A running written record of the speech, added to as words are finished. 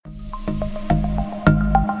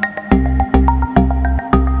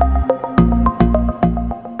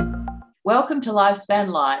Welcome to Lifespan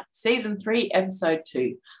Live, Season 3, Episode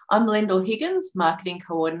 2. I'm Lyndall Higgins, Marketing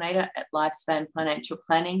Coordinator at Lifespan Financial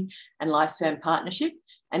Planning and Lifespan Partnership.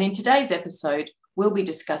 And in today's episode, we'll be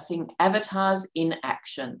discussing avatars in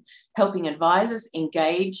action, helping advisors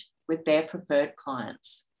engage with their preferred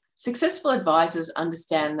clients. Successful advisors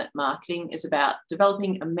understand that marketing is about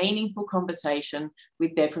developing a meaningful conversation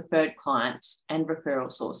with their preferred clients and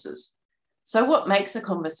referral sources. So what makes a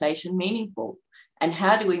conversation meaningful? And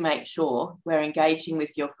how do we make sure we're engaging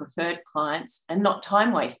with your preferred clients and not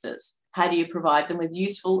time wasters? How do you provide them with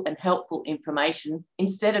useful and helpful information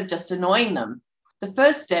instead of just annoying them? The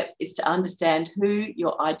first step is to understand who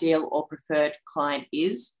your ideal or preferred client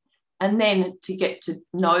is, and then to get to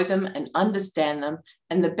know them and understand them.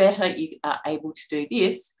 And the better you are able to do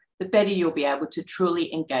this, the better you'll be able to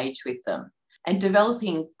truly engage with them. And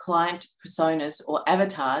developing client personas or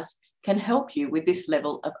avatars can help you with this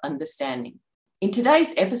level of understanding. In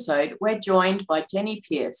today's episode, we're joined by Jenny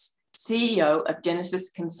Pierce, CEO of Genesis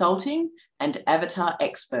Consulting and Avatar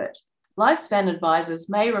Expert. Lifespan advisors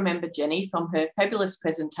may remember Jenny from her fabulous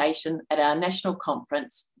presentation at our national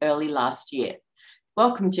conference early last year.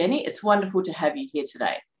 Welcome, Jenny. It's wonderful to have you here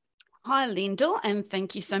today. Hi, Lyndall, and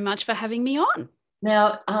thank you so much for having me on.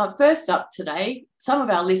 Now, first up today, some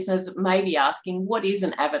of our listeners may be asking, what is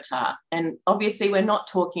an avatar? And obviously, we're not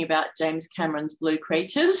talking about James Cameron's Blue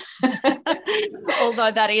Creatures.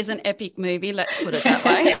 Although that is an epic movie, let's put it that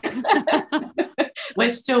way.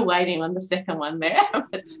 We're still waiting on the second one there.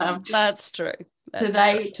 But, that's true.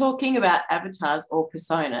 Today, talking about avatars or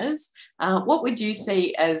personas, what would you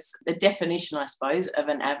see as the definition, I suppose, of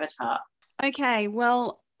an avatar? Okay,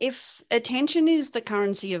 well, if attention is the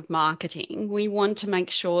currency of marketing, we want to make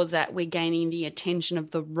sure that we're gaining the attention of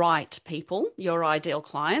the right people, your ideal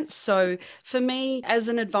clients. So for me, as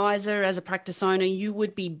an advisor, as a practice owner, you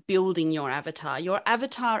would be building your avatar. Your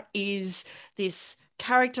avatar is this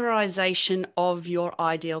characterization of your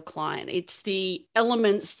ideal client. It's the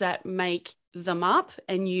elements that make them up,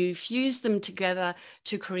 and you fuse them together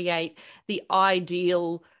to create the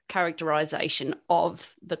ideal characterization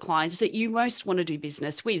of the clients that you most want to do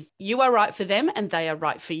business with. You are right for them and they are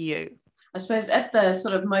right for you. I suppose at the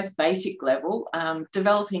sort of most basic level,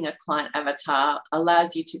 developing a client avatar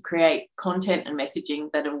allows you to create content and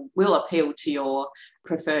messaging that will appeal to your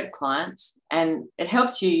preferred clients, and it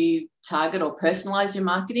helps you target or personalize your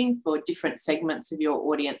marketing for different segments of your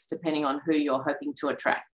audience depending on who you're hoping to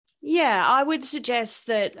attract. Yeah, I would suggest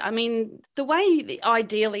that, the way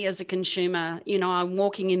ideally as a consumer, I'm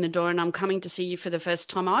walking in the door and I'm coming to see you for the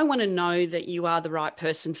first time, I want to know that you are the right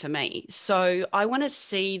person for me. So I want to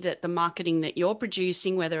see that the marketing that you're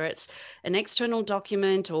producing, whether it's an external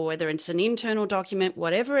document or whether it's an internal document,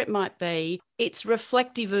 whatever it might be, it's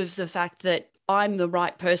reflective of the fact that I'm the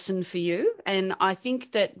right person for you. And I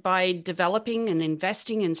think that by developing and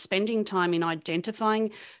investing and spending time in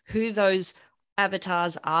identifying who those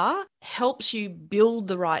avatars are, helps you build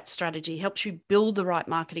the right strategy, helps you build the right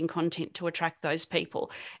marketing content to attract those people.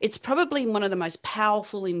 It's probably one of the most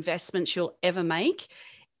powerful investments you'll ever make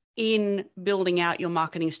in building out your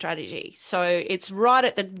marketing strategy. So it's right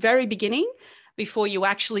at the very beginning before you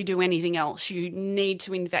actually do anything else. You need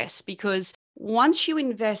to invest, because once you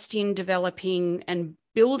invest in developing and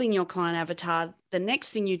building your client avatar, the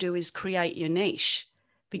next thing you do is create your niche.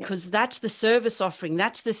 Because that's the service offering.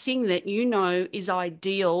 That's the thing that is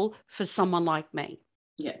ideal for someone like me.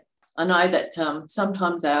 Yeah. I know that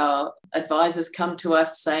sometimes our advisors come to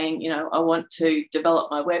us saying, I want to develop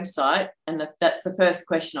my website. And that's the first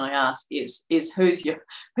question I ask is who's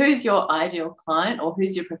your ideal client, or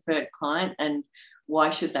who's your preferred client, and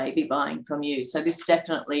why should they be buying from you? So this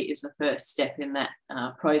definitely is the first step in that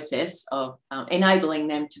process of enabling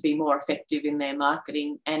them to be more effective in their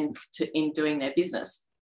marketing and in doing their business.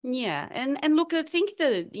 Yeah. And look, I think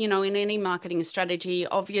that, in any marketing strategy,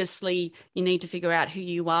 obviously you need to figure out who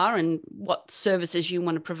you are and what services you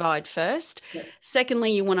want to provide first. Yep.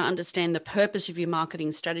 Secondly, you want to understand the purpose of your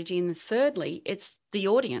marketing strategy. And thirdly, it's the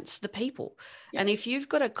audience, the people. Yep. And if you've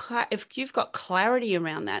got clarity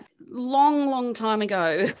around that, long time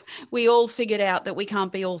ago, we all figured out that we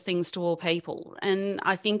can't be all things to all people. And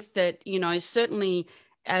I think that, certainly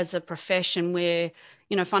as a profession where,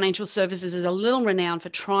 financial services is a little renowned for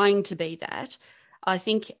trying to be that. I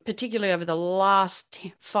think particularly over the last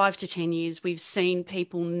 5 to 10 years, we've seen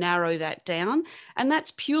people narrow that down. And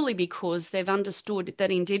that's purely because they've understood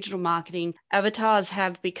that in digital marketing, avatars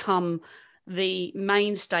have become the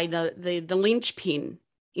mainstay, the linchpin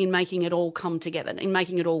in making it all come together, in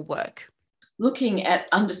making it all work. Looking at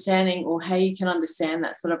understanding, or how you can understand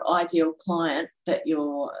that sort of ideal client that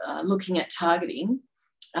you're looking at targeting,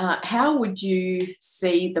 How would you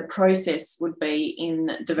see the process would be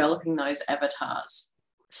in developing those avatars?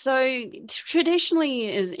 So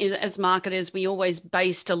traditionally, as marketers, we always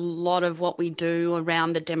based a lot of what we do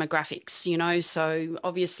around the demographics, so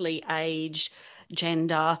obviously age,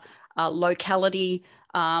 gender, locality,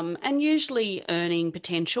 and usually earning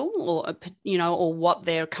potential or what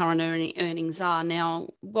their current earnings are.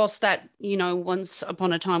 Now, whilst that, once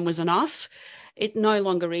upon a time was enough, it no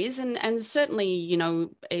longer is. And certainly,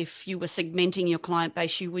 if you were segmenting your client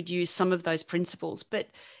base, you would use some of those principles. But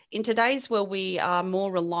in today's world, we are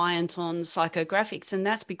more reliant on psychographics, and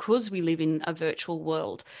that's because we live in a virtual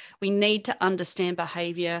world. We need to understand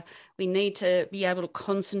behavior. We need to be able to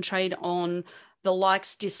concentrate on the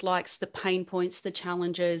likes, dislikes, the pain points, the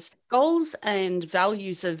challenges. Goals and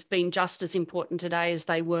values have been just as important today as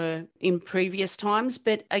they were in previous times.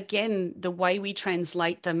 But again, the way we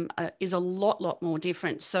translate them is a lot more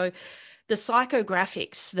different. So the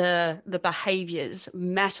psychographics, the behaviors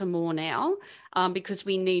matter more now because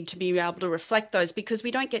we need to be able to reflect those, because we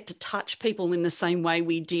don't get to touch people in the same way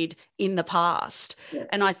we did in the past. Yeah.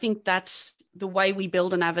 And I think that's the way we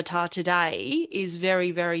build an avatar today is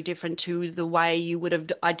very, very different to the way you would have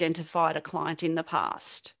identified a client in the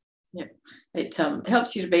past. Yeah, it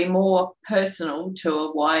helps you to be more personal to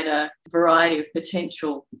a wider variety of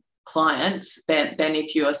potential clients than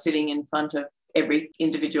if you are sitting in front of every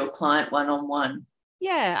individual client one-on-one.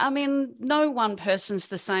 Yeah, I mean, no one person's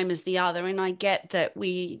the same as the other. And I get that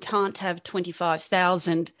we can't have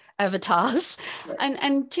 25,000 avatars. Yeah.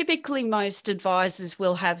 And typically most advisors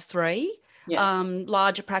will have 3. Yeah.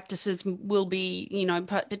 Larger practices will be,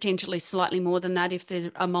 potentially slightly more than that if there's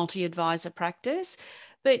a multi-advisor practice.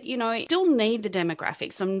 But, still need the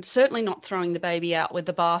demographics. I'm certainly not throwing the baby out with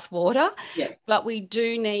the bathwater, but we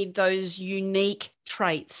do need those unique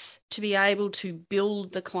traits to be able to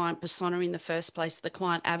build the client persona in the first place, the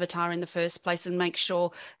client avatar in the first place, and make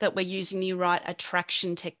sure that we're using the right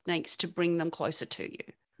attraction techniques to bring them closer to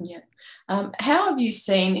you. Yeah. How have you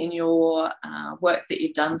seen in your work that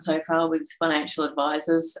you've done so far with financial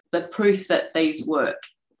advisors the proof that these work?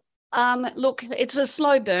 Look, it's a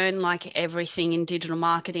slow burn like everything in digital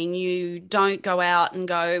marketing. You don't go out and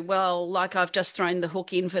go, well, like I've just thrown the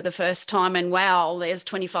hook in for the first time and wow, there's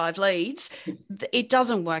 25 leads. It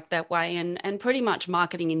doesn't work that way. And pretty much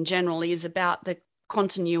marketing in general is about the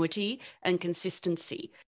continuity and consistency.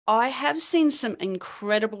 I have seen some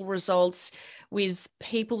incredible results with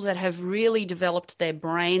people that have really developed their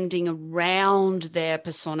branding around their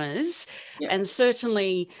personas. Yeah. And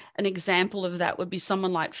certainly an example of that would be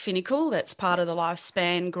someone like Finacle, that's part of the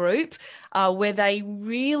Lifespan group, where they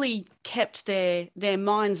really kept their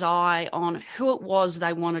mind's eye on who it was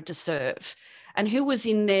they wanted to serve and who was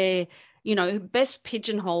in their best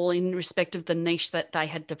pigeonhole in respect of the niche that they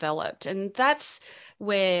had developed. And that's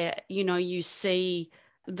where, you see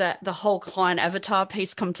that the whole client avatar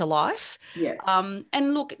piece come to life. Yeah.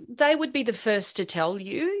 And look, they would be the first to tell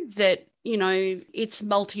you that, it's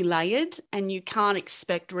multi-layered and you can't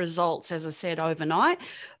expect results, as I said, overnight,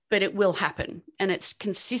 but it will happen. And it's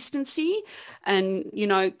consistency and,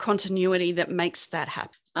 continuity that makes that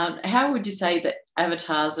happen. How would you say that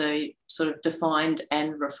avatars are sort of defined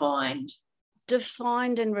and refined?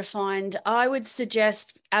 Defined and refined. I would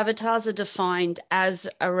suggest avatars are defined as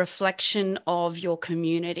a reflection of your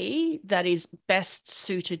community that is best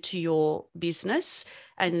suited to your business.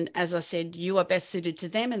 And as I said, you are best suited to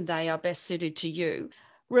them and they are best suited to you.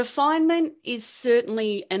 Refinement is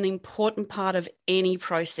certainly an important part of any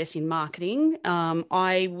process in marketing.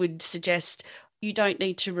 I would suggest you don't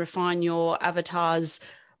need to refine your avatars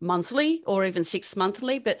monthly or even 6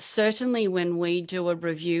 monthly, but certainly when we do a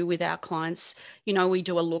review with our clients, we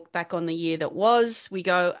do a look back on the year that was. We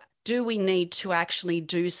go, do we need to actually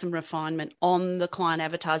do some refinement on the client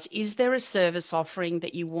avatars? Is there a service offering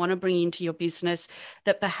that you want to bring into your business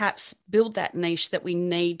that perhaps build that niche that we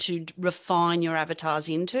need to refine your avatars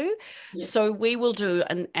into? Yes. So we will do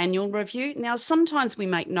an annual review. Now, sometimes we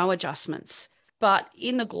make no adjustments, but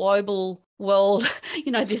in the global world,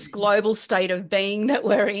 this global state of being that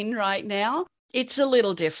we're in right now, it's a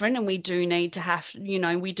little different, and we do need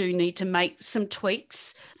to make some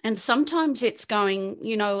tweaks. And sometimes it's going,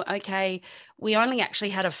 okay, we only actually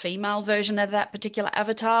had a female version of that particular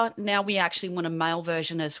avatar. Now we actually want a male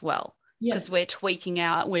version as well, because we're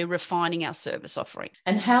refining our service offering.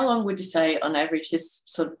 And how long would you say on average this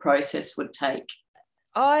sort of process would take?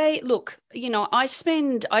 I do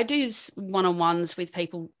one-on-ones with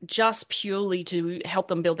people just purely to help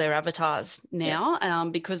them build their avatars now,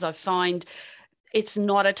 because I find it's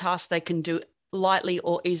not a task they can do lightly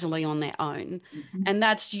or easily on their own. Mm-hmm. And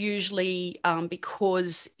that's usually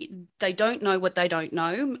because they don't know what they don't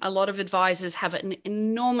know. A lot of advisors have an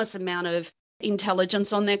enormous amount of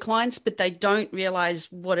intelligence on their clients, but they don't realize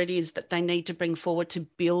what it is that they need to bring forward to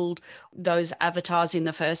build those avatars in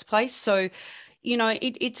the first place. So,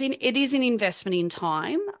 it is an investment in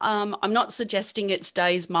time. I'm not suggesting it's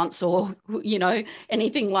days, months, or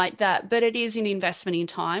anything like that, but it is an investment in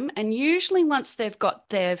time. And usually, once they've got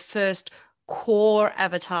their first core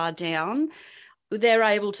avatar down, they're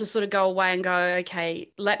able to sort of go away and go,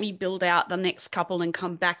 okay, let me build out the next couple and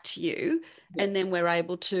come back to you. Yeah. And then we're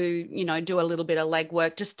able to, do a little bit of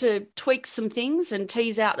legwork just to tweak some things and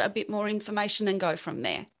tease out a bit more information and go from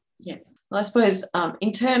there. Yeah. Well, I suppose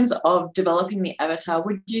in terms of developing the avatar,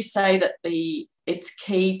 would you say that it's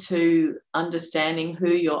key to understanding who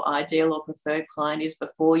your ideal or preferred client is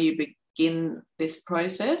before you begin this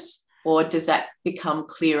process? Or does that become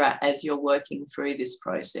clearer as you're working through this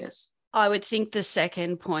process? I would think the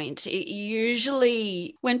second point,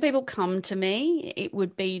 usually when people come to me, it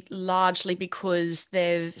would be largely because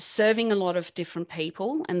they're serving a lot of different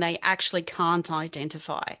people and they actually can't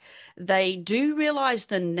identify. They do realize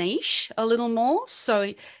the niche a little more.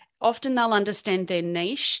 So often they'll understand their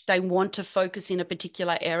niche. They want to focus in a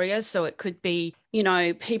particular area. So it could be,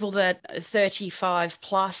 people that are 35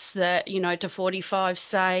 plus that, to 45,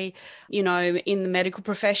 say, in the medical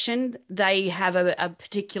profession, they have a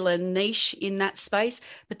particular niche in that space,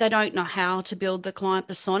 but they don't know how to build the client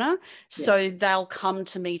persona. So they'll come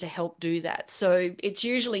to me to help do that. So it's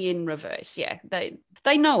usually in reverse. Yeah.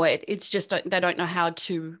 They know it. It's just they don't know how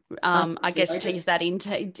to, tease that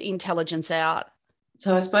intelligence out.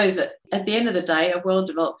 So I suppose at the end of the day, a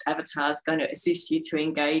well-developed avatar is going to assist you to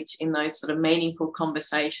engage in those sort of meaningful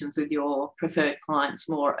conversations with your preferred clients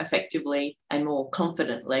more effectively and more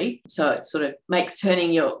confidently. So it sort of makes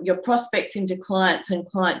turning your prospects into clients and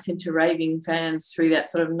clients into raving fans through that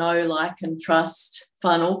sort of know, like, and trust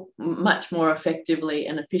funnel much more effectively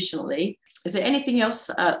and efficiently. Is there anything else,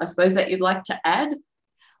 I suppose, that you'd like to add?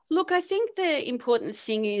 Look, I think the important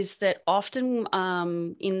thing is that often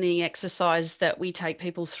in the exercise that we take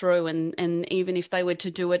people through, and even if they were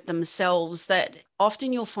to do it themselves, that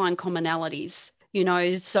often you'll find commonalities.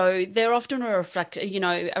 So they're often a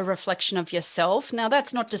reflection of yourself. Now,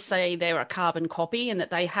 that's not to say they're a carbon copy and that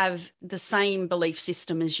they have the same belief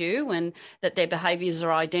system as you and that their behaviors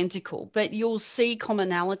are identical, but you'll see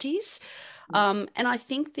commonalities. And I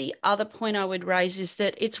think the other point I would raise is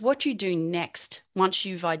that it's what you do next once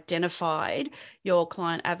you've identified your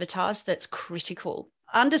client avatars that's critical.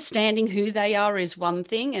 Understanding who they are is one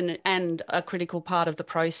thing and a critical part of the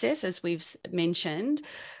process, as we've mentioned,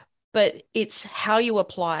 but it's how you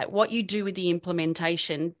apply it, what you do with the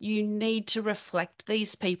implementation. You need to reflect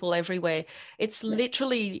these people everywhere. It's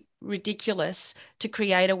literally ridiculous to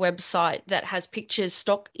create a website that has pictures,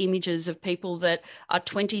 stock images of people that are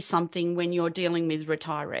 20-something when you're dealing with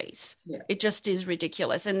retirees. Yeah. It just is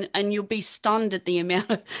ridiculous. And you'll be stunned at the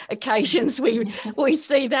amount of occasions we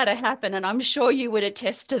see that happen. And I'm sure you would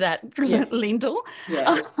attest to that, Lyndall.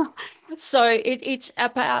 Yeah. So it's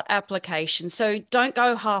about application. So don't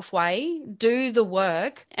go halfway, do the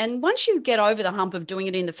work. And once you get over the hump of doing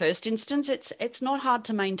it in the first instance, it's not hard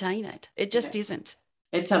to maintain it. It just isn't.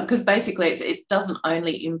 It's because basically it doesn't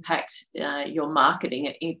only impact your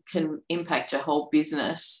marketing, it can impact your whole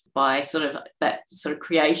business by sort of that sort of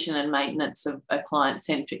creation and maintenance of a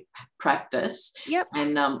client-centric practice. Yep.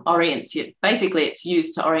 And orients you. Basically, it's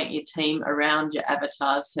used to orient your team around your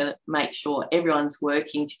avatars to make sure everyone's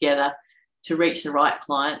working together to reach the right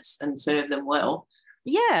clients and serve them well.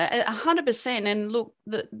 Yeah, 100%. And look,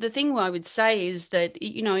 the thing I would say is that,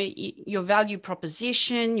 your value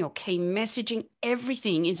proposition, your key messaging,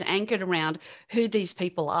 everything is anchored around who these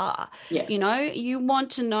people are. Yeah. You want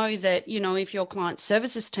to know that, if your client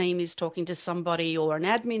services team is talking to somebody or an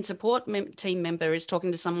admin support team member is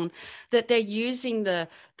talking to someone, that they're using the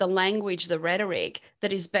language, the rhetoric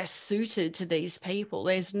that is best suited to these people.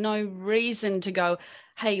 There's no reason to go,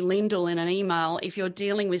 hey, Lyndall, in an email, if you're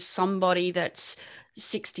dealing with somebody that's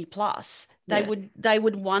 60 plus, they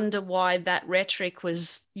would wonder why that rhetoric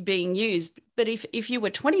was being used. But if you were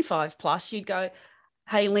 25 plus, you'd go,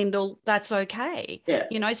 hey, Lyndall, that's okay.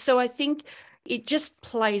 Yeah. So I think it just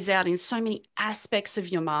plays out in so many aspects of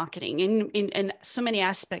your marketing, in so many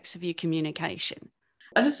aspects of your communication.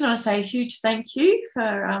 I just want to say a huge thank you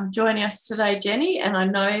for joining us today, Jenny. And I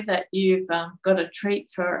know that you've got a treat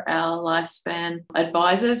for our Lifespan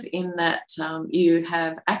advisors in that you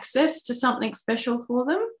have access to something special for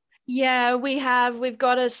them. Yeah, we've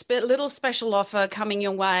got a little special offer coming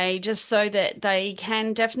your way just so that they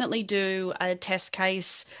can definitely do a test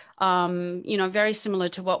case very similar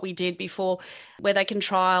to what we did before, where they can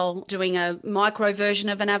trial doing a micro version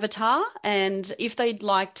of an avatar. And if they'd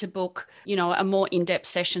like to book, a more in-depth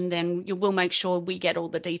session, then we'll make sure we get all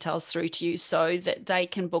the details through to you so that they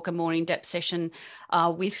can book a more in-depth session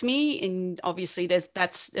with me. And obviously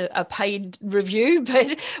that's a paid review,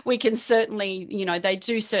 but we can certainly, they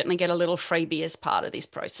do certainly get a little freebie as part of this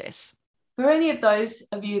process. For any of those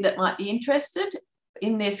of you that might be interested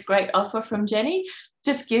in this great offer from Jenny,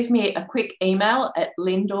 just give me a quick email at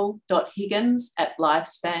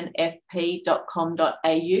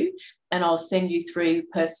lyndall.higgins@lifespanfp.com.au and I'll send you through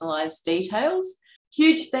personalised details.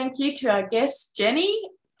 Huge thank you to our guest, Jenny.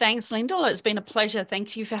 Thanks, Lyndall. It's been a pleasure.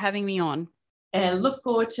 Thank you for having me on. And look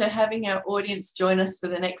forward to having our audience join us for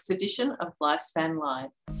the next edition of Lifespan Live.